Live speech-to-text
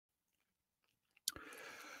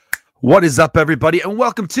What is up, everybody, and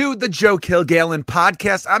welcome to the Joe Kilgallen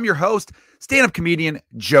podcast. I'm your host, stand-up comedian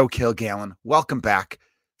Joe Kilgallen. Welcome back.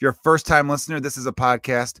 If you're a first-time listener, this is a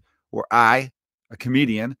podcast where I, a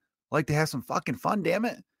comedian, like to have some fucking fun, damn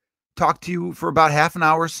it. Talk to you for about half an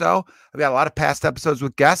hour or so. I've got a lot of past episodes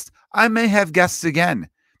with guests. I may have guests again.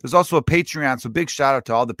 There's also a Patreon, so big shout out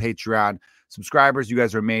to all the Patreon subscribers. You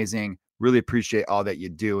guys are amazing. Really appreciate all that you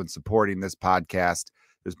do in supporting this podcast.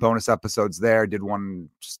 There's bonus episodes there. Did one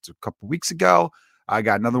just a couple weeks ago. I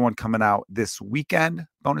got another one coming out this weekend,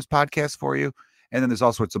 bonus podcast for you. And then there's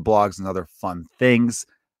all sorts of blogs and other fun things.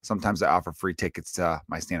 Sometimes I offer free tickets to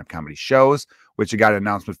my stand-up comedy shows, which I got an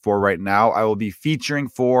announcement for right now. I will be featuring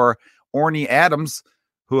for Orny Adams,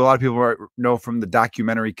 who a lot of people know from the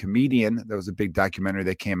documentary Comedian. There was a big documentary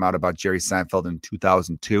that came out about Jerry Seinfeld in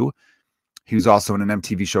 2002. He was also in an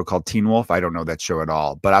MTV show called Teen Wolf. I don't know that show at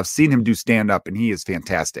all, but I've seen him do stand-up, and he is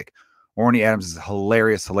fantastic. Orny Adams is a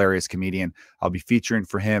hilarious comedian. I'll be featuring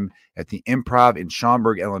for him at the Improv in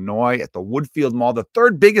Schaumburg, Illinois, at the Woodfield Mall, the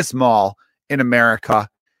third biggest mall in America,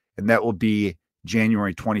 and that will be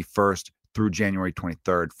January 21st through January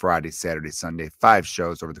 23rd, Friday, Saturday, Sunday, 5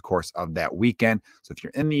 shows over the course of that weekend. So if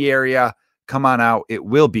you're in the area, come on out. It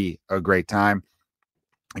will be a great time.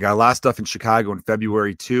 I got a lot of stuff in Chicago in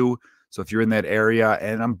February too. So if you're in that area,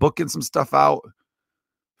 and I'm booking some stuff out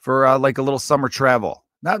for like a little summer travel,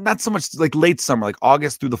 not so much like late summer, like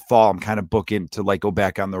August through the fall, I'm kind of booking to like go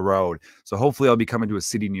back on the road. So hopefully I'll be coming to a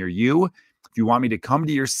city near you. If you want me to come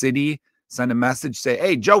to your city, send a message, say,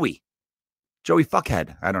 hey, Joey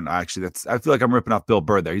fuckhead. I don't know. Actually, I feel like I'm ripping off Bill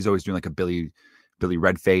Burr there. He's always doing like a Billy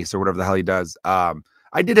Redface or whatever the hell he does.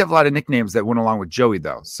 I did have a lot of nicknames that went along with Joey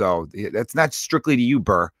though. So that's not strictly to you,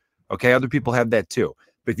 Burr. Okay. Other people have that too.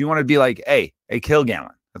 But if you want to be like, hey,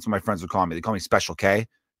 Kilgallen, that's what my friends would call me. They call me Special K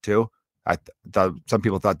too. I thought some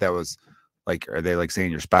people thought that was like, are they like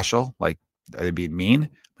saying you're special? Like, are they being mean?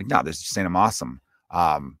 Like, no, they're just saying I'm awesome.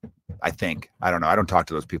 I think. I don't know. I don't talk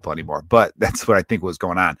to those people anymore, but that's what I think was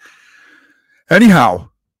going on.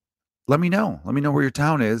 Anyhow, let me know. Let me know where your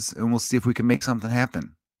town is, and we'll see if we can make something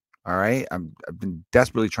happen. All right. I've been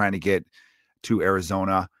desperately trying to get to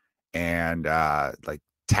Arizona and like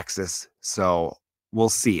Texas. So we'll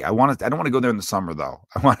see. I don't want to go there in the summer though.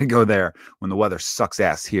 I want to go there when the weather sucks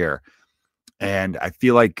ass here. And I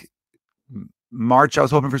feel like March, I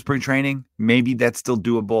was hoping for spring training. Maybe that's still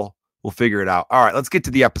doable. We'll figure it out. All right, let's get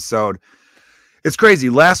to the episode. It's crazy.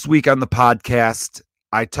 Last week on the podcast,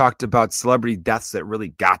 I talked about celebrity deaths that really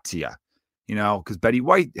got to you, because Betty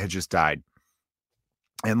White had just died.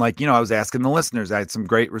 And I was asking the listeners, I had some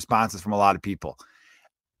great responses from a lot of people.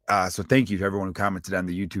 So thank you to everyone who commented on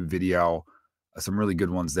the YouTube video. Some really good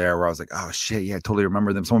ones there where I was like, oh shit, yeah, I totally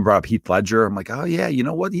remember them. Someone brought up Heath Ledger. I'm like, oh yeah, you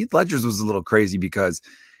know what? Heath Ledger's was a little crazy because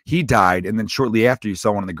he died. And then shortly after, you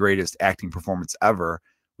saw one of the greatest acting performances ever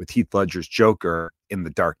with Heath Ledger's Joker in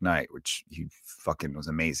The Dark Knight, which he fucking was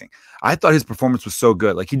amazing. I thought his performance was so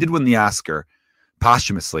good. Like, he did win the Oscar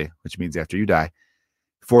posthumously, which means after you die,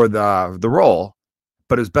 for the role,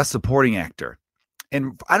 but it was Best Supporting Actor.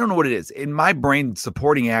 And I don't know what it is. In my brain,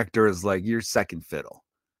 supporting actor is like you're second fiddle.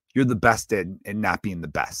 You're the best at not being the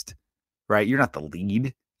best, right? You're not the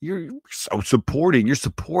lead. You're so supporting. You're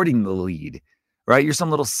supporting the lead, right? You're some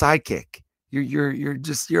little sidekick.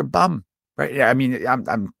 You're a bum, right? Yeah, I mean,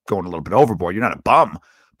 I'm going a little bit overboard. You're not a bum,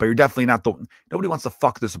 but you're definitely not nobody wants to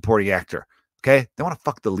fuck the supporting actor, okay? They want to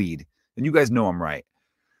fuck the lead, and you guys know I'm right.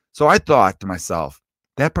 So I thought to myself,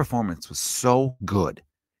 that performance was so good,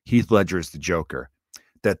 Heath Ledger is the Joker,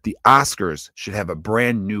 that the Oscars should have a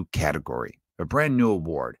brand new category, a brand new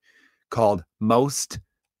award called Most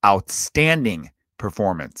Outstanding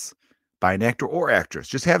Performance by an actor or actress.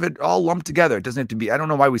 Just have it all lumped together. It doesn't have to be, I don't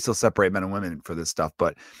know why we still separate men and women for this stuff,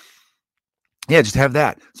 but yeah, just have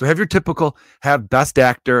that. So have your typical, have best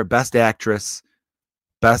actor, best actress,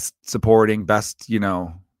 best supporting, best,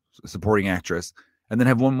 supporting actress, and then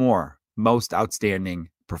have one more, most outstanding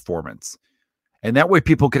performance. And that way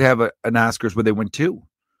people could have an Oscars where they win two.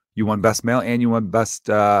 You won best male and you won best,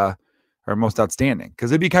 or most outstanding,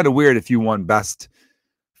 because it'd be kind of weird if you won best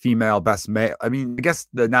female, best male. I mean, I guess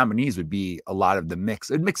the nominees would be a lot of the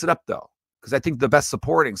mix. It'd mix it up though, because I think the best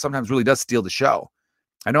supporting sometimes really does steal the show.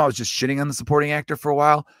 I know I was just shitting on the supporting actor for a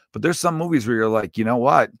while, but there's some movies where you're like, you know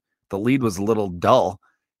what? The lead was a little dull,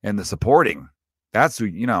 and the supporting, that's who,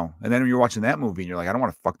 and then when you're watching that movie and you're like, I don't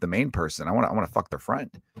want to fuck the main person. I want to fuck their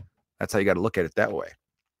friend. That's how you got to look at it that way.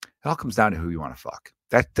 It all comes down to who you want to fuck.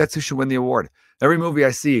 That's who should win the award. Every movie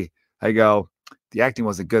I see, I go, the acting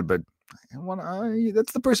wasn't good, but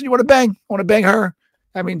that's the person you want to bang. I want to bang her.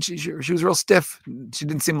 I mean, she was real stiff. She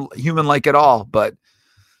didn't seem human-like at all, but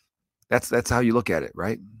That's how you look at it,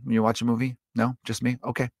 right? When you watch a movie? No, just me.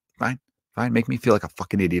 Okay, fine. Make me feel like a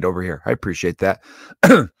fucking idiot over here. I appreciate that.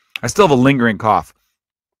 I still have a lingering cough,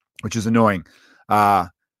 which is annoying. Because,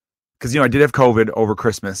 I did have COVID over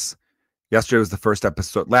Christmas. Yesterday was the first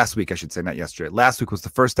episode. Last week, I should say, not yesterday. Last week was the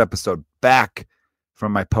first episode back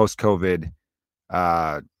from my post-COVID,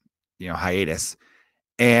 hiatus.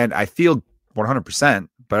 And I feel 100%,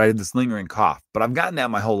 but I had this lingering cough. But I've gotten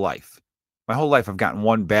that my whole life. My whole life, I've gotten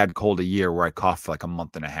one bad cold a year where I cough for like a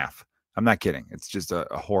month and a half. I'm not kidding. It's just a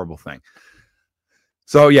horrible thing.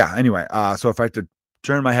 So, yeah, anyway. So if I have to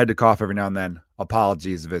turn my head to cough every now and then,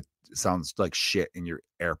 apologies if it sounds like shit in your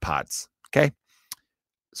AirPods. Okay?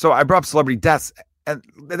 So I brought up celebrity deaths, and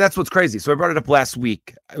that's what's crazy. So I brought it up last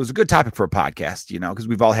week. It was a good topic for a podcast, because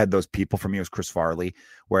we've all had those people. For me, it was Chris Farley,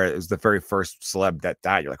 where it was the very first celeb that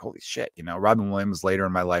died. You're like, holy shit, Robin Williams later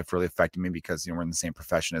in my life really affected me because, we're in the same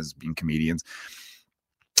profession as being comedians.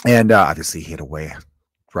 And obviously he had a way.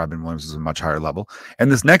 Robin Williams was a much higher level. And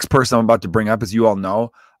this next person I'm about to bring up, as you all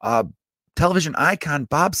know, television icon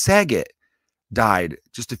Bob Saget died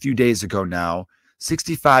just a few days ago now,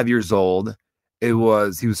 65 years old. He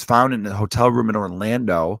was found in a hotel room in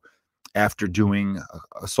Orlando after doing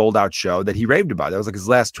a sold out show that he raved about. That was like his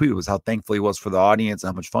last tweet, was how thankful he was for the audience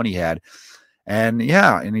and how much fun he had. And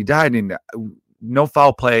and he died, and no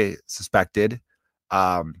foul play suspected.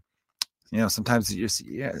 Sometimes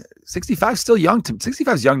 65 is still young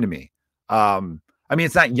 65 is young to me.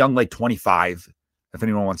 It's not young like 25, if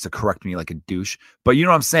anyone wants to correct me like a douche, but you know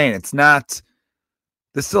what I'm saying? It's not,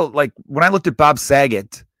 there's still, like, when I looked at Bob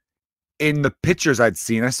Saget, in the pictures I'd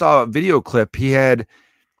seen, I saw a video clip. He had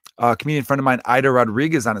a comedian friend of mine, Ida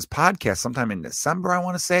Rodriguez, on his podcast sometime in December, I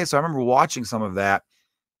want to say. So I remember watching some of that.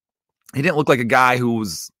 He didn't look like a guy who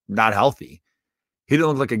was not healthy. He didn't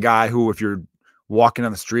look like a guy who, if you're walking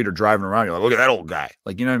on the street or driving around, you're like, look at that old guy.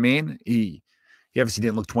 Like, you know what I mean? He obviously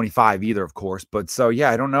didn't look 25 either, of course. But so,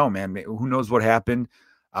 yeah, I don't know, man. Who knows what happened?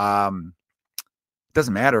 It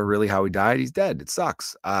doesn't matter really how he died. He's dead. It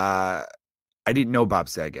sucks. I didn't know Bob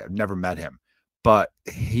Saget. I've never met him, but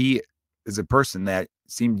he is a person that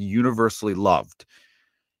seemed universally loved.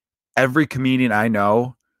 Every comedian I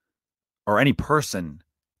know, or any person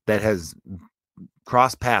that has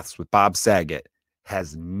crossed paths with Bob Saget,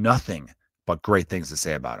 has nothing but great things to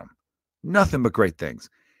say about him. Nothing but great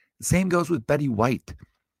things. The same goes with Betty White.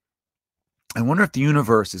 I wonder if the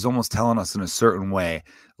universe is almost telling us in a certain way,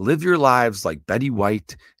 live your lives like Betty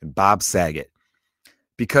White and Bob Saget.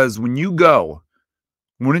 Because when you go,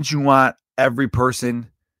 wouldn't you want every person,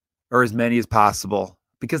 or as many as possible?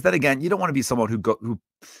 Because then again, you don't want to be someone who,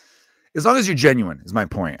 as long as you're genuine, is my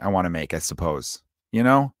point I want to make, I suppose.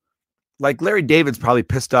 Like Larry David's probably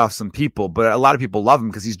pissed off some people, but a lot of people love him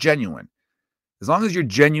because he's genuine. As long as you're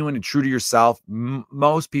genuine and true to yourself,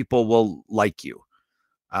 most people will like you.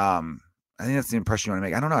 I think that's the impression you want to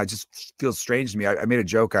make. I don't know. It just feels strange to me. I made a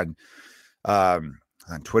joke on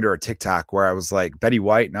Twitter or TikTok where I was like, Betty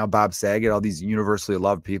White, now Bob Saget, all these universally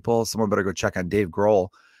loved people. Someone better go check on Dave Grohl.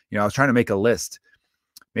 I was trying to make a list.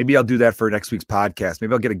 Maybe I'll do that for next week's podcast.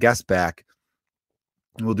 Maybe I'll get a guest back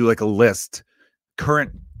and we'll do like a list,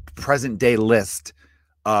 current present day list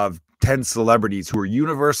of 10 celebrities who are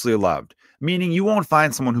universally loved, meaning you won't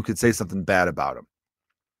find someone who could say something bad about them.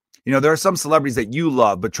 There are some celebrities that you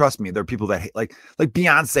love, but trust me, there are people that hate, like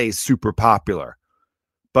Beyonce is super popular.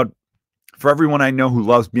 But for everyone I know who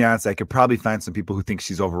loves Beyonce, I could probably find some people who think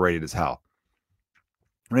she's overrated as hell.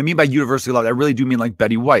 What I mean by universally loved, I really do mean like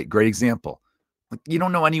Betty White. Great example. Like, you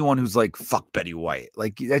don't know anyone who's like, fuck Betty White.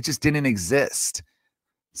 Like, that just didn't exist.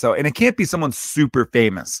 So, and it can't be someone super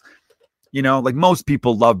famous. Like most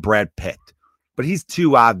people love Brad Pitt, but he's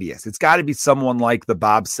too obvious. It's got to be someone like the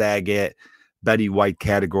Bob Saget, Betty White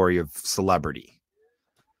category of celebrity.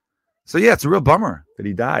 So yeah, it's a real bummer that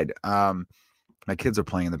he died. My kids are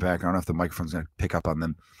playing in the background. I don't know if the microphone's going to pick up on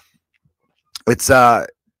them.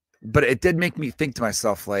 But it did make me think to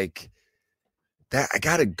myself, like, that I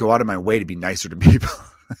got to go out of my way to be nicer to people.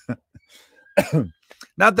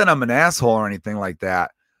 Not that I'm an asshole or anything like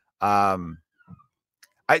that.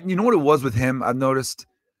 You know what it was with him? I've noticed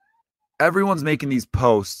everyone's making these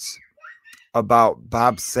posts about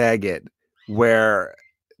Bob Saget where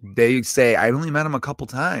they say, I only met him a couple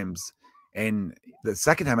times. And the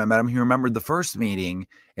second time I met him, he remembered the first meeting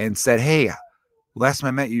and said, hey, last time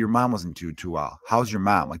I met you, your mom wasn't too well. How's your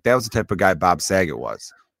mom? Like, that was the type of guy Bob Saget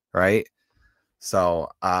was, right? So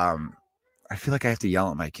I feel like I have to yell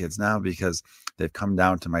at my kids now because they've come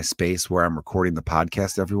down to my space where I'm recording the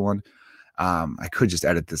podcast, everyone. I could just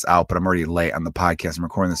edit this out, but I'm already late on the podcast. I'm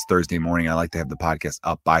recording this Thursday morning. I like to have the podcast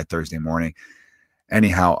up by Thursday morning.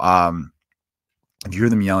 Anyhow, if you hear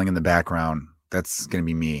them yelling in the background, that's going to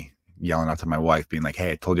be me yelling out to my wife, being like,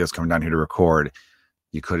 hey, I told you I was coming down here to record.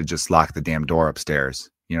 You could have just locked the damn door upstairs.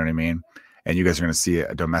 You know what I mean? And you guys are going to see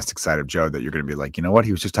a domestic side of Joe that you're going to be like, you know what?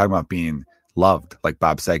 He was just talking about being loved, like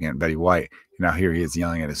Bob Saget and Betty White. Now here he is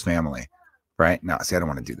yelling at his family, right? No, see, I don't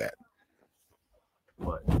want to do that.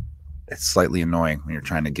 But it's slightly annoying when you're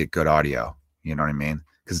trying to get good audio. You know what I mean?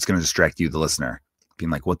 Because it's going to distract you, the listener, being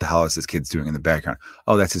like, what the hell is this kid's doing in the background?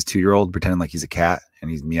 Oh, that's his 2-year-old pretending like he's a cat and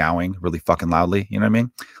he's meowing really fucking loudly. You know what I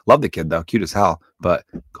mean? Love the kid, though. Cute as hell. But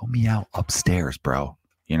go meow upstairs, bro.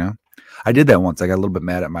 You know? I did that once. I got a little bit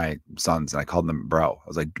mad at my sons and I called them bro. I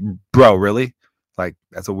was like, bro, really? Like,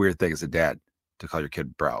 that's a weird thing as a dad to call your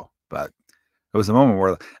kid bro. But it was a moment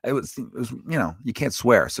where it was, you know, you can't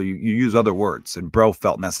swear. So you use other words, and bro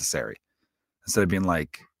felt necessary. Instead of being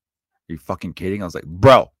like, are you fucking kidding? I was like,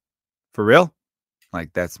 bro, for real?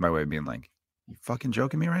 Like, that's my way of being like, you fucking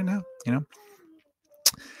joking me right now? You know?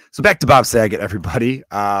 So back to Bob Saget, everybody.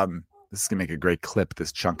 This is going to make a great clip,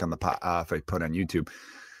 this chunk on the if I put on YouTube.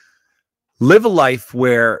 Live a life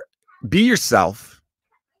where be yourself.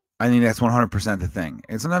 I think that's 100% the thing.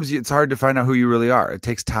 And sometimes it's hard to find out who you really are. It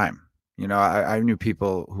takes time. You know, I knew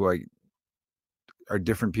people who are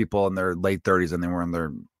different people in their late 30s than they were in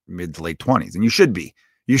their mid to late 20s. And you should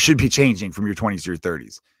be changing from your 20s to your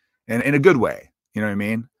 30s, and in a good way. You know what I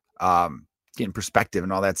mean? Getting perspective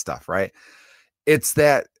and all that stuff, right? It's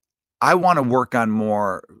that I want to work on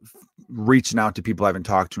more reaching out to people I haven't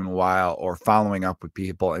talked to in a while, or following up with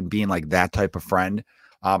people and being like that type of friend.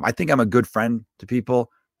 I think I'm a good friend to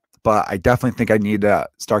people, but I definitely think I need to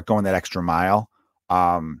start going that extra mile.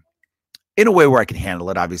 In a way where I can handle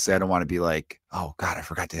it. Obviously, I don't want to be like, oh God, I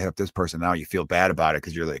forgot to hit up this person. Now you feel bad about it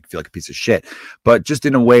because you're like, feel like a piece of shit. But just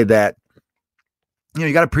in a way that, you know,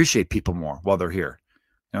 you got to appreciate people more while they're here.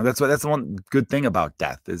 You know, that's the one good thing about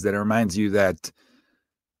death, is that it reminds you that,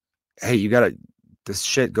 hey, this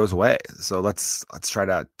shit goes away. So let's try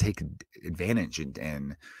to take advantage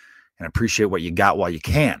and appreciate what you got while you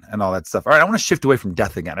can and all that stuff. All right, I want to shift away from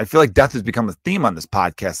death again. I feel like death has become a theme on this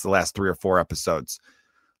podcast the last 3 or 4 episodes.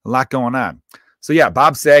 A lot going on. So yeah,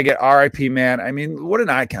 Bob Saget, R.I.P. man. I mean, what an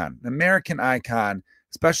icon, American icon,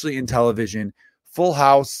 especially in television. Full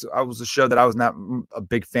House was a show that I was not a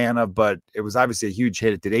big fan of, but it was obviously a huge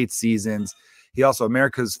hit. It did 8 seasons. He also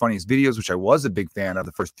America's Funniest Videos, which I was a big fan of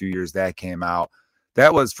the first few years that came out.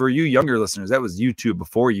 That was, for you younger listeners, that was YouTube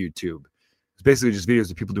before YouTube. It's basically just videos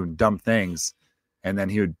of people doing dumb things, and then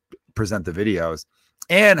he would present the videos.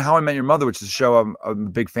 And How I Met Your Mother, which is a show I'm a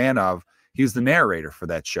big fan of. He was the narrator for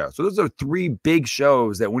that show. So those are 3 big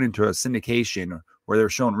shows that went into a syndication where they were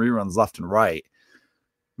showing reruns left and right.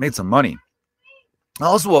 Made some money.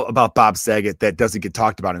 Also about Bob Saget that doesn't get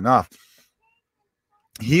talked about enough.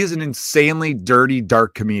 He is an insanely dirty,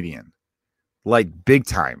 dark comedian. Like, big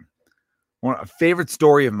time. A favorite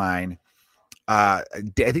story of mine, I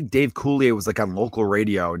think Dave Coulier was like on local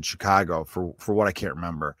radio in Chicago for what I can't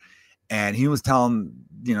remember. And he was telling,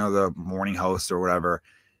 you know, the morning host or whatever,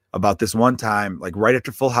 about this one time, like right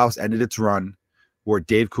after Full House ended its run, where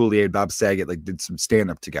Dave Coulier and Bob Saget like did some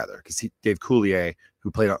stand-up together. Because Dave Coulier,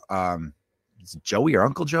 who played is it Joey or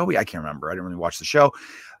Uncle Joey? I can't remember. I didn't really watch the show.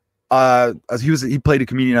 He played a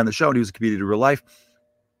comedian on the show, and he was a comedian in real life.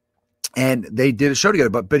 And they did a show together.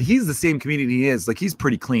 But he's the same comedian he is. Like, he's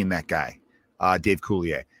pretty clean, that guy, Dave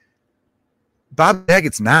Coulier. Bob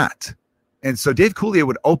Saget's not. And so Dave Coulier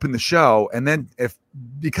would open the show, and then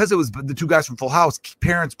because it was the 2 guys from Full House,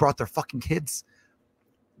 parents brought their fucking kids.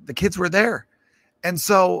 The kids were there. And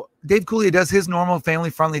so Dave Coulier does his normal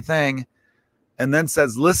family-friendly thing and then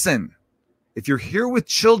says, listen, if you're here with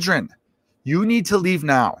children, you need to leave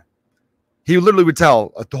now. He literally would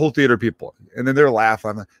tell the whole theater people, and then they're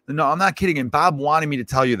laughing. No, I'm not kidding. And Bob wanted me to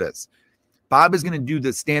tell you this. Bob is going to do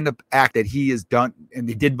the stand-up act that he has done and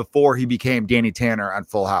he did before he became Danny Tanner on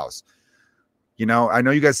Full House. You know, I know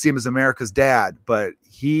you guys see him as America's dad, but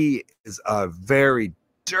he is a very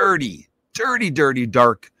dirty,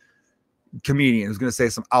 dark comedian who's going to say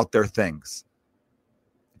some out there things.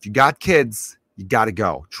 If you got kids, you got to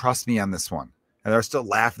go. Trust me on this one. And they're still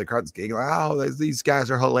laughing. The crowd's giggling. Oh, these guys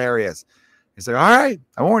are hilarious. He's like, all right,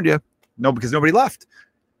 I warned you. No, because nobody left.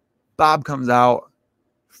 Bob comes out.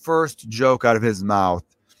 First joke out of his mouth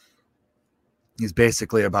is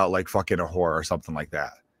basically about like fucking a whore or something like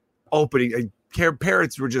that. Opening.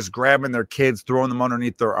 Parents were just grabbing their kids, throwing them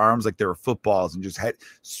underneath their arms like they were footballs, and just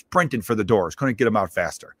sprinting for the doors. Couldn't get them out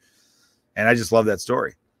faster. And I just love that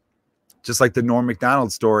story. Just like the Norm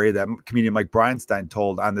Macdonald story that comedian Mike Bryanstein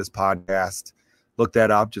told on this podcast. Look that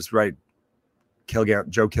up. Just write Joe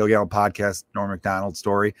Kilgallen podcast, Norm Macdonald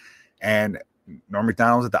story. And Norm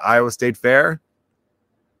Macdonald was at the Iowa State Fair.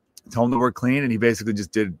 told him to work clean, and he basically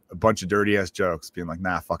just did a bunch of dirty ass jokes, being like,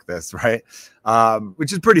 nah, fuck this, right?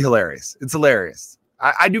 Which is pretty hilarious. It's hilarious.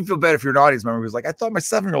 I do feel bad if you're an audience member who's like, I thought my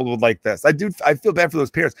 7-year-old would like this. I feel bad for those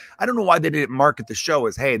parents. I don't know why they didn't market the show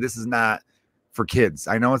as, hey, this is not for kids.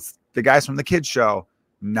 I know it's the guys from the kids show,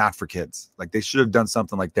 not for kids. Like, they should have done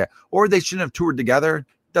something like that. Or they shouldn't have toured together.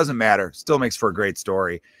 Doesn't matter. Still makes for a great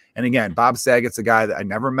story. And again, Bob Saget's a guy that I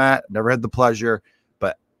never met, never had the pleasure,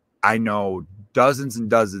 but I know dozens and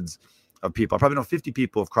dozens of people. I probably know 50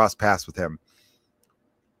 people have crossed paths with him.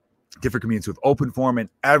 Different comedians with open forum, and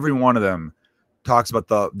every one of them talks about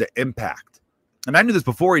the impact. And I knew this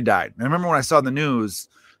before he died. And I remember when I saw the news,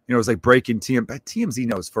 it was like breaking TMZ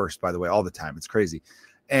knows first, by the way, all the time. It's crazy.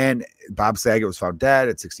 And Bob Saget was found dead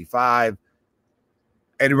at 65.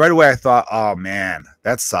 And right away I thought, oh man,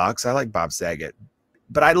 that sucks. I like Bob Saget.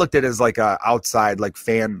 But I looked at it as like a outside, like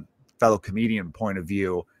fan, fellow comedian point of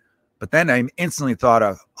view. But then I instantly thought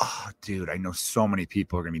of, oh, dude, I know so many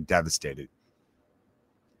people are going to be devastated.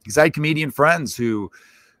 Because I had comedian friends who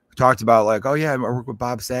talked about like, oh yeah, I work with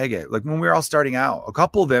Bob Saget. Like when we were all starting out, a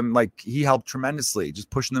couple of them, like he helped tremendously, just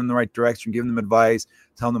pushing them in the right direction, giving them advice,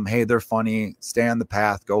 telling them, hey, they're funny, stay on the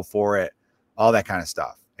path, go for it, all that kind of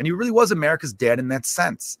stuff. And he really was America's dad in that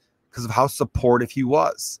sense because of how supportive he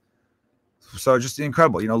was. So just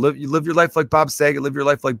incredible. Live your life like Bob Saget, live your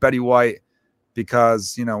life like Betty White.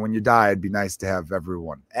 Because, when you die, it'd be nice to have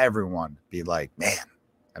everyone be like, man,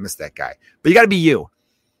 I miss that guy. But you got to be you.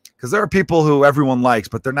 Because there are people who everyone likes,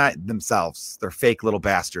 but they're not themselves. They're fake little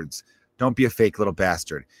bastards. Don't be a fake little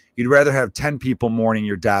bastard. You'd rather have 10 people mourning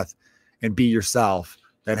your death and be yourself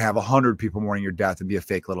than have 100 people mourning your death and be a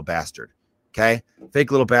fake little bastard. Okay?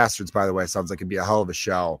 Fake little bastards, by the way, sounds like it'd be a hell of a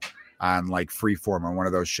show on like Freeform, on one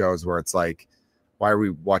of those shows where it's like, why are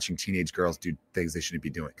we watching teenage girls do things they shouldn't be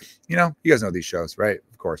doing? You guys know these shows, right?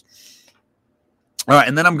 Of course. All right.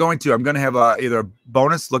 And then I'm going to have either a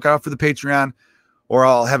bonus, look out for the Patreon, or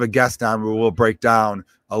I'll have a guest on where we'll break down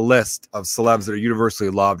a list of celebs that are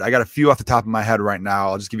universally loved. I got a few off the top of my head right now.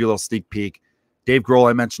 I'll just give you a little sneak peek. Dave Grohl,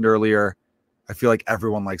 I mentioned earlier. I feel like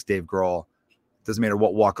everyone likes Dave Grohl. Doesn't matter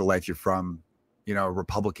what walk of life you're from,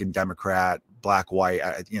 Republican, Democrat, black, white,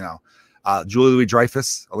 Julie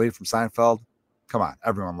Louis-Dreyfus, a lady from Seinfeld. Come on,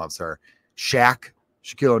 everyone loves her. Shaquille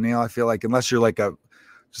O'Neal, I feel like, unless you're like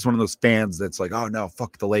just one of those fans that's like, oh no,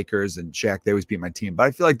 fuck the Lakers and Shaq, they always beat my team. But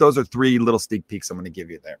I feel like those are 3 little sneak peeks I'm going to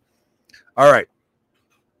give you there. All right.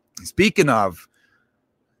 Speaking of,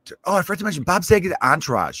 I forgot to mention Bob Saget,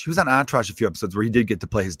 Entourage. He was on Entourage a few episodes where he did get to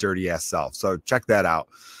play his dirty ass self. So check that out.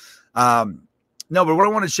 No, but what I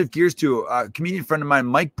want to shift gears to, a comedian friend of mine,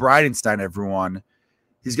 Mike Bridenstine, everyone.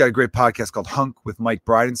 He's got a great podcast called Hunk with Mike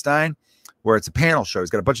Bridenstine, where it's a panel show. He's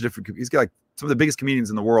got a bunch of he's got like some of the biggest comedians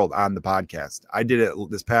in the world on the podcast. I did it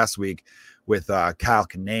this past week with Kyle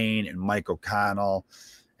Kinane and Mike O'Connell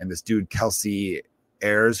and this dude, Kelsey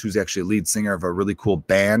Ayers, who's actually a lead singer of a really cool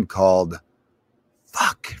band called,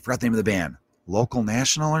 I forgot the name of the band, Local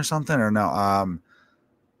National or something, or no,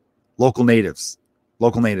 Local Natives.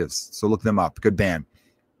 So look them up. Good band.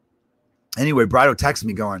 Anyway, Brido texted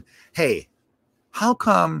me going, hey, how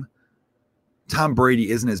come Tom Brady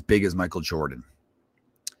isn't as big as Michael Jordan?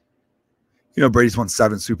 Brady's won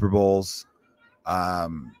 7 Super Bowls.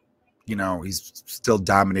 He's still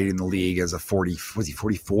dominating the league as a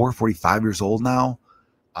 45 years old now,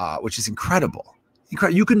 which is incredible.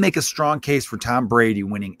 You can make a strong case for Tom Brady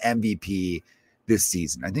winning MVP this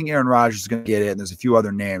season. I think Aaron Rodgers is going to get it, and there's a few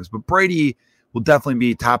other names, but Brady will definitely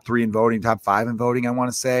be top 3 in voting, top 5 in voting, I want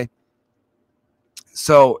to say.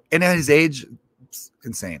 So, and at his age, it's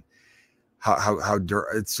insane. How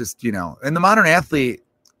it's just, and the modern athlete,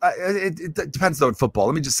 it depends though in football.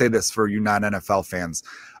 Let me just say this for you non-NFL fans.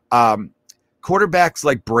 Quarterbacks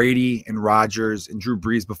like Brady and Rodgers and Drew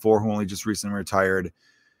Brees before, who only just recently retired.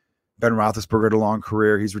 Ben Roethlisberger had a long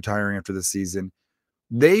career. He's retiring after this season.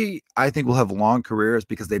 They, I think, will have long careers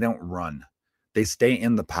because they don't run. They stay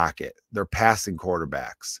in the pocket. They're passing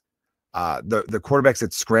quarterbacks. The quarterbacks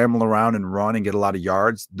that scramble around and run and get a lot of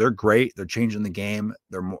yards, they're great. They're changing the game.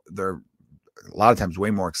 They're a lot of times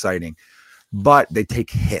way more exciting, but they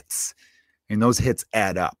take hits, and those hits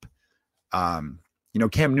add up. Cam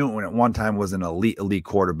Newton at one time was an elite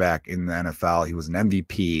quarterback in the NFL. He was an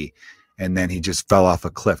MVP, and then he just fell off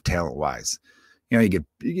a cliff talent-wise. You get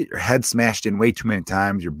your head smashed in way too many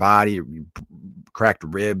times, your body, you cracked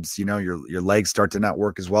ribs, your legs start to not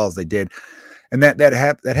work as well as they did. And that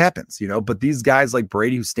happens, but these guys like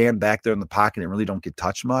Brady who stand back there in the pocket and really don't get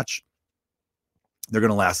touched much, they're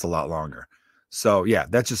going to last a lot longer. So yeah,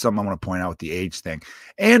 that's just something I want to point out with the age thing.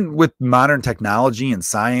 And with modern technology and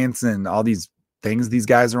science and all these things these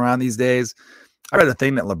guys are on these days, I read a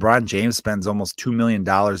thing that LeBron James spends almost $2 million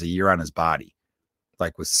a year on his body,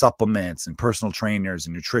 like with supplements and personal trainers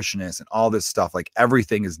and nutritionists and all this stuff. Like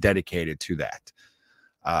everything is dedicated to that.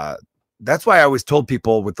 That's why I always told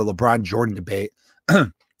people with the LeBron Jordan debate,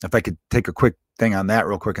 if I could take a quick thing on that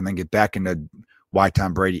real quick and then get back into why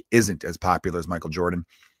Tom Brady isn't as popular as Michael Jordan.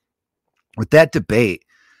 With that debate,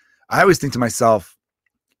 I always think to myself,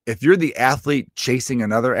 if you're the athlete chasing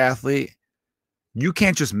another athlete, you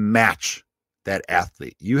can't just match that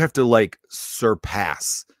athlete. You have to like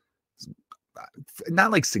surpass,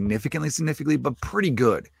 not like significantly, but pretty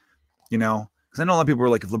good, you know? Because I know a lot of people were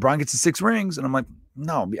like, if LeBron gets to 6 rings, and I'm like,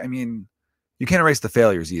 no, I mean, you can't erase the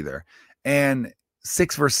failures either. And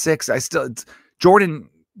 6 versus 6, Jordan,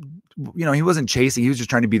 you know, he wasn't chasing. He was just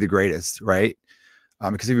trying to be the greatest, right?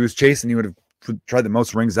 Because if he was chasing, he would have tried the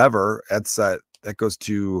most rings ever. That goes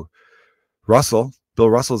to Russell. Bill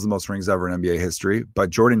Russell is the most rings ever in NBA history. But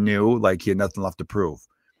Jordan knew like he had nothing left to prove.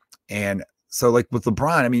 And so like with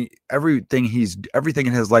LeBron, I mean, everything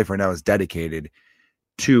in his life right now is dedicated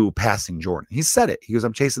to passing Jordan. He said it. He goes,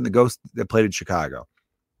 I'm chasing the ghost that played in Chicago.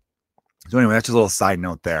 So anyway, that's just a little side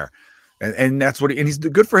note there. And that's what and he's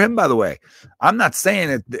good for him, by the way. I'm not saying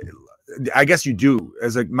it. I guess you do.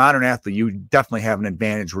 As a modern athlete, you definitely have an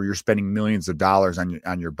advantage where you're spending millions of dollars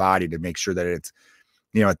on your body to make sure that it's,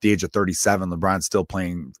 you know, at the age of 37, LeBron's still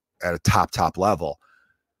playing at a top level.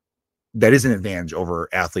 That is an advantage over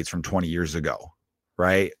athletes from 20 years ago,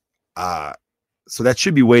 right? So that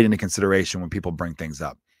should be weighed into consideration when people bring things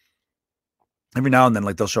up. Every now and then,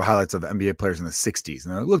 like they'll show highlights of NBA players in the 60s,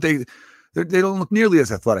 and look, they don't look nearly as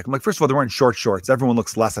athletic. I'm like, first of all, they're wearing short shorts. Everyone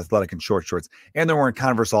looks less athletic in short shorts. And they're wearing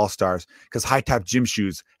Converse All-Stars because high-top gym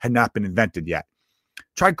shoes had not been invented yet.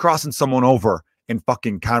 Tried crossing someone over in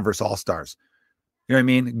fucking Converse All-Stars. You know what I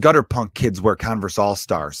mean? Gutter punk kids wear Converse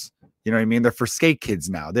All-Stars. You know what I mean? They're for skate kids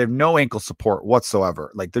now. They have no ankle support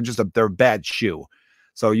whatsoever. Like they're a bad shoe.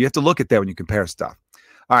 So you have to look at that when you compare stuff.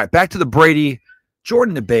 All right, back to the Brady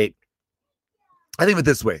Jordan debate. I think of it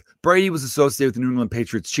this way. Brady was associated with the New England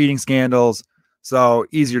Patriots cheating scandals, so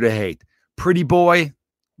easier to hate. Pretty boy,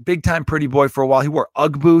 big time pretty boy for a while. He wore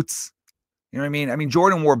Ugg boots. You know what I mean? I mean,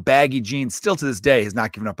 Jordan wore baggy jeans. Still to this day has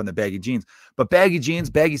not given up on the baggy jeans. But baggy jeans,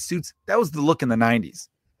 baggy suits, that was the look in the 90s.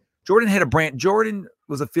 Jordan had a brand. Jordan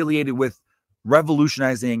was affiliated with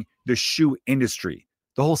revolutionizing the shoe industry.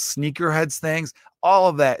 The whole sneakerheads things, all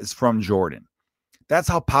of that is from Jordan. That's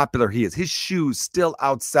how popular he is. His shoes still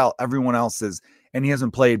outsell everyone else's. And he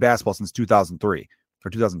hasn't played basketball since 2003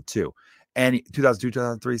 or 2002. And 2002,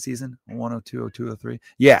 2003 season, 102, 02, 03.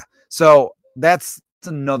 Yeah. So that's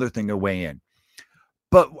another thing to weigh in.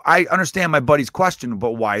 But I understand my buddy's question,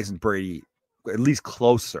 but why isn't Brady at least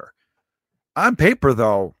closer? On paper,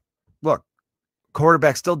 though, look,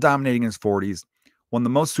 quarterback still dominating in his 40s, won the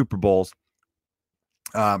most Super Bowls,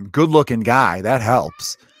 good-looking guy, that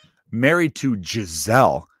helps. Married to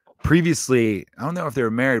Giselle. Previously, I don't know if they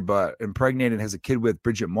were married, but impregnated, has a kid with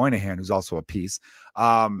Bridget Moynihan, who's also a piece. You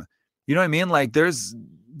know what I mean? Like there's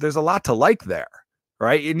a lot to like there,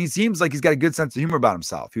 right? And he seems like he's got a good sense of humor about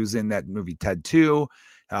himself. He was in that movie Ted 2.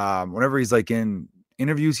 Whenever he's like in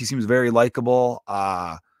interviews, he seems very likable.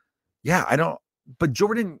 But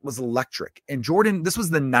Jordan was electric. And Jordan, this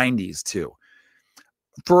was the 90s too.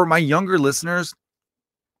 For my younger listeners,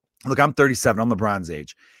 look, I'm 37. I'm LeBron's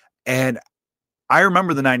age. And I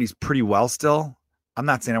remember the 90s pretty well still. I'm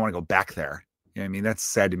not saying I want to go back there. You know what I mean? That's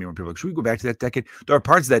sad to me when people are like, should we go back to that decade? There are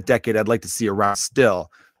parts of that decade I'd like to see around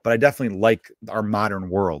still, but I definitely like our modern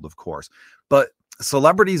world, of course. But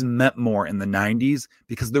celebrities meant more in the 90s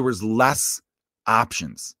because there was less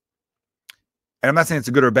options. And I'm not saying it's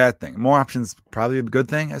a good or a bad thing. More options, probably a good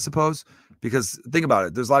thing, I suppose. Because think about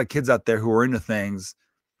it. There's a lot of kids out there who are into things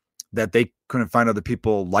that they couldn't find other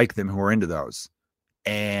people like them who are into those.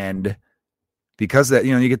 And because that,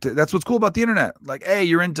 you know, you get to, that's what's cool about the internet. Like, hey,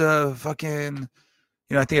 you're into fucking,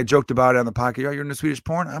 you know, I think I joked about it on the podcast. Oh, you're into Swedish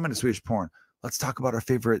porn? I'm into Swedish porn. Let's talk about our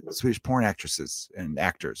favorite Swedish porn actresses and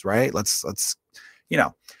actors, right? Let's, you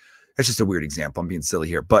know, that's just a weird example. I'm being silly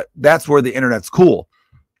here, but that's where the internet's cool.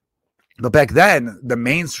 But back then, the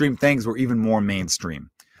mainstream things were even more mainstream.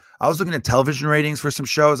 I was looking at television ratings for some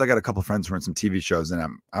shows. I got a couple of friends who are in some TV shows, and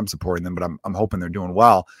I'm supporting them, but I'm hoping they're doing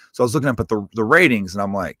well. So I was looking up at the ratings, and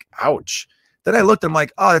I'm like, ouch. Then I looked, I'm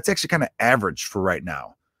like, oh, that's actually kind of average for right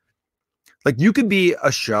now. Like you could be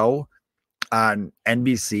a show on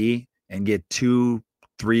NBC and get 2,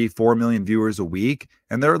 3, 4 million viewers a week,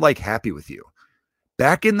 and they're like happy with you.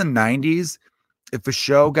 Back in the 90s, if a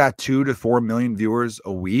show got 2 to 4 million viewers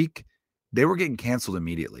a week, they were getting canceled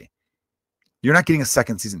immediately. You're not getting a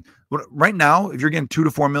second season. Right now, if you're getting 2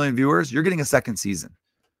 to 4 million viewers, you're getting a second season.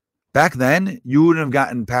 Back then, you wouldn't have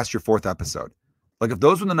gotten past your 4th episode. Like if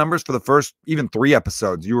those were the numbers for the first even 3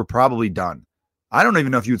 episodes, you were probably done. I don't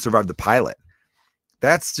even know if you would survive the pilot.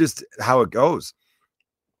 That's just how it goes.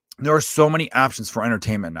 There are so many options for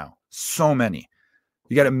entertainment now. So many.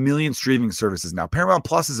 You got a million streaming services now. Paramount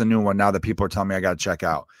Plus is a new one now that people are telling me I got to check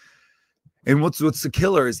out. And what's the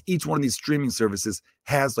killer is each one of these streaming services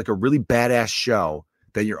has like a really badass show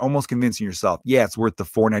that you're almost convincing yourself, yeah, it's worth the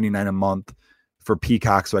 $4.99 a month for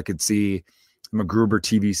Peacock so I could see MacGruber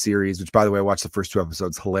TV series, which by the way, I watched the first 2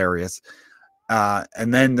 episodes, hilarious.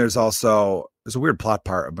 And then there's a weird plot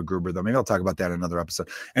part of MacGruber though. Maybe I'll talk about that in another episode.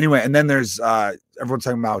 Anyway, and then there's everyone's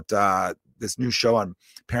talking about this new show on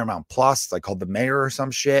Paramount Plus, like called The Mayor or some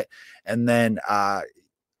shit. And then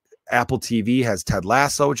Apple TV has Ted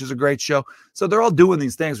Lasso, which is a great show. So they're all doing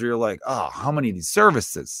these things where you're like, oh, how many of these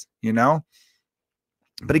services, you know?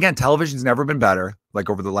 But again, television's never been better, like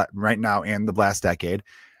over the right now and the last decade.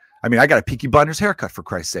 I mean, I got a Peaky Blinders haircut for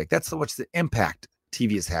Christ's sake. That's what's the impact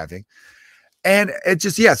TV is having. And it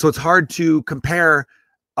just, yeah, so it's hard to compare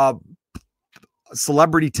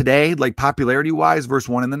celebrity today, like popularity wise versus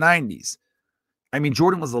one in the 90s. I mean,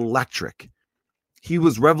 Jordan was electric. He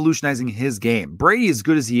was revolutionizing his game. Brady, as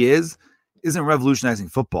good as he is, isn't revolutionizing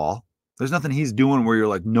football. There's nothing he's doing where you're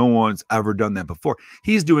like, no one's ever done that before.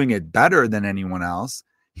 He's doing it better than anyone else.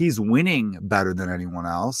 He's winning better than anyone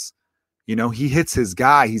else. You know, he hits his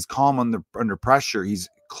guy. He's calm under pressure. He's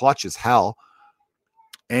clutch as hell.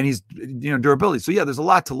 And he's, durability. So yeah, there's a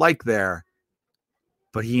lot to like there,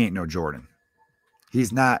 but he ain't no Jordan.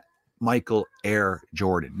 He's not Michael Air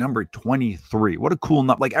Jordan, number 23. What a cool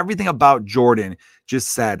number. Like everything about Jordan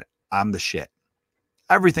just said, I'm the shit.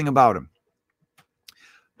 Everything about him.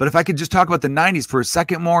 But if I could just talk about the 90s for a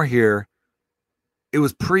second more here, it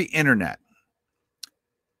was pre-internet.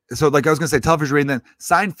 So like I was going to say television rating, then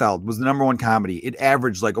Seinfeld was the number 1 comedy. It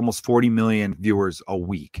averaged like almost 40 million viewers a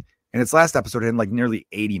week. And its last episode had like nearly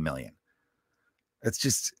 80 million. It's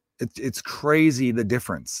just, it's crazy the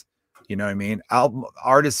difference. You know what I mean?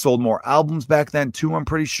 Artists sold more albums back then too, I'm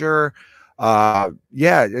pretty sure.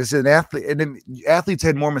 Yeah, it's an athlete. And then athletes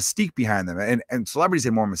had more mystique behind them. And celebrities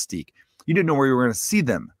had more mystique. You didn't know where you were going to see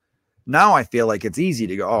them. Now I feel like it's easy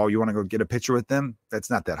to go, oh, you want to go get a picture with them? That's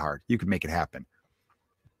not that hard. You can make it happen.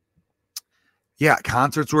 Yeah,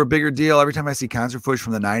 concerts were a bigger deal. Every time I see concert footage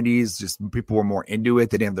from the 90s, just people were more into it.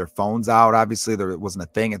 They didn't have their phones out. Obviously, there wasn't a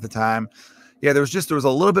thing at the time. Yeah, there was a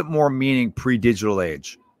little bit more meaning pre-digital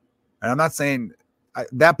age. And I'm not saying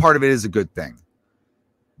that part of it is a good thing.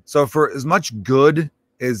 So for as much good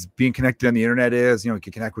as being connected on the internet is, you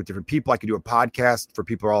can connect with different people. I could do a podcast for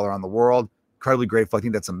people all around the world. Incredibly grateful. I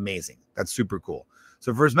think that's amazing. That's super cool.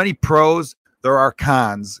 So for as many pros, there are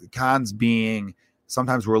cons. Cons being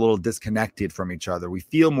sometimes we're a little disconnected from each other. We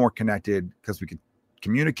feel more connected because we can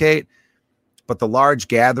communicate, but the large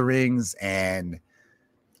gatherings and,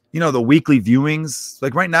 the weekly viewings,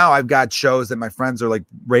 like right now I've got shows that my friends are like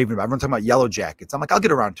raving about. Everyone's talking about Yellow Jackets. I'm like, I'll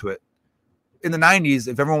get around to it. In the 90s,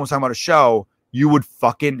 if everyone was talking about a show, you would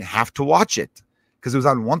fucking have to watch it because it was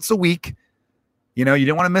on once a week. You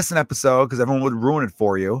didn't want to miss an episode because everyone would ruin it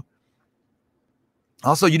for you.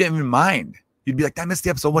 Also, you didn't even mind. You'd be like, I missed the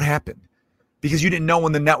episode. What happened? Because you didn't know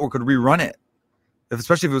when the network would rerun it.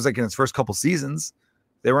 Especially if it was like in its first couple seasons.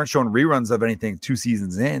 They weren't showing reruns of anything 2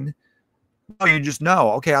 seasons in. No, you just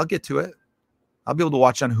know, okay, I'll get to it. I'll be able to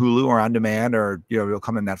watch on Hulu or on demand or, it'll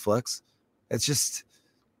come to Netflix. It's just,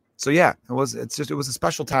 so yeah, it was a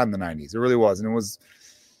special time in the 90s. It really was. And it was,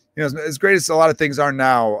 as great as a lot of things are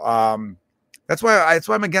now. That's why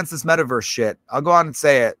I'm against this metaverse shit. I'll go on and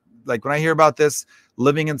say it. Like when I hear about this,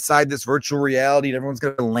 living inside this virtual reality and everyone's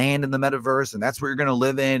going to land in the metaverse and that's where you're going to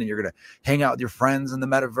live in and you're going to hang out with your friends in the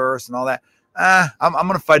metaverse and all that. I'm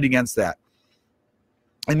going to fight against that.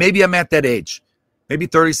 And maybe I'm at that age. Maybe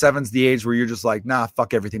 37 is the age where you're just like, nah,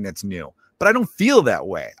 fuck everything that's new. But I don't feel that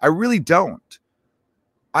way. I really don't.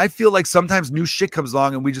 I feel like sometimes new shit comes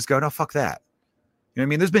along and we just go, no, fuck that. You know what I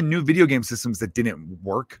mean? There's been new video game systems that didn't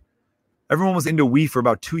work. Everyone was into Wii for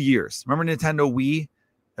about 2 years. Remember Nintendo Wii?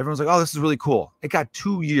 Everyone's like, oh, this is really cool. It got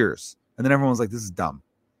 2 years. And then everyone was like, this is dumb.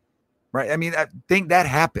 Right? I mean, I think that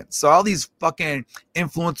happens. So all these fucking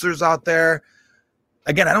influencers out there,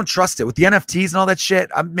 again, I don't trust it. With the NFTs and all that shit,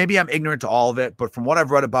 maybe I'm ignorant to all of it. But from what I've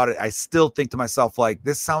read about it, I still think to myself, like,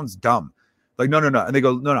 this sounds dumb. Like, no. And they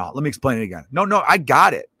go, no, let me explain it again. No, I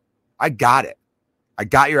got it. I got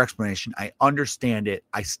your explanation. I understand it.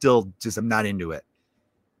 I still just am not into it.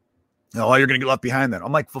 Oh, you're going to get left behind then.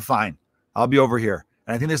 I'm like, well, fine. I'll be over here.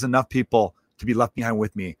 And I think there's enough people to be left behind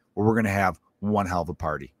with me where we're going to have one hell of a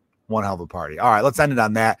party. One hell of a party. All right, let's end it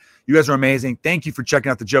on that. You guys are amazing. Thank you for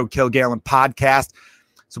checking out the Joe Kilgallen podcast.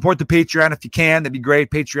 Support the Patreon if you can. That'd be great.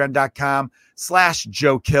 Patreon.com/Joe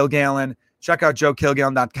Kilgallen. Check out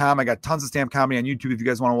joekilgallen.com. I got tons of stand-up comedy on YouTube if you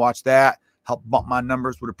guys want to watch that. Help bump my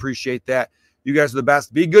numbers. Would appreciate that. You guys are the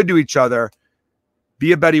best. Be good to each other.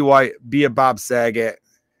 Be a Betty White. Be a Bob Saget.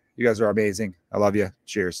 You guys are amazing. I love you.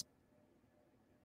 Cheers.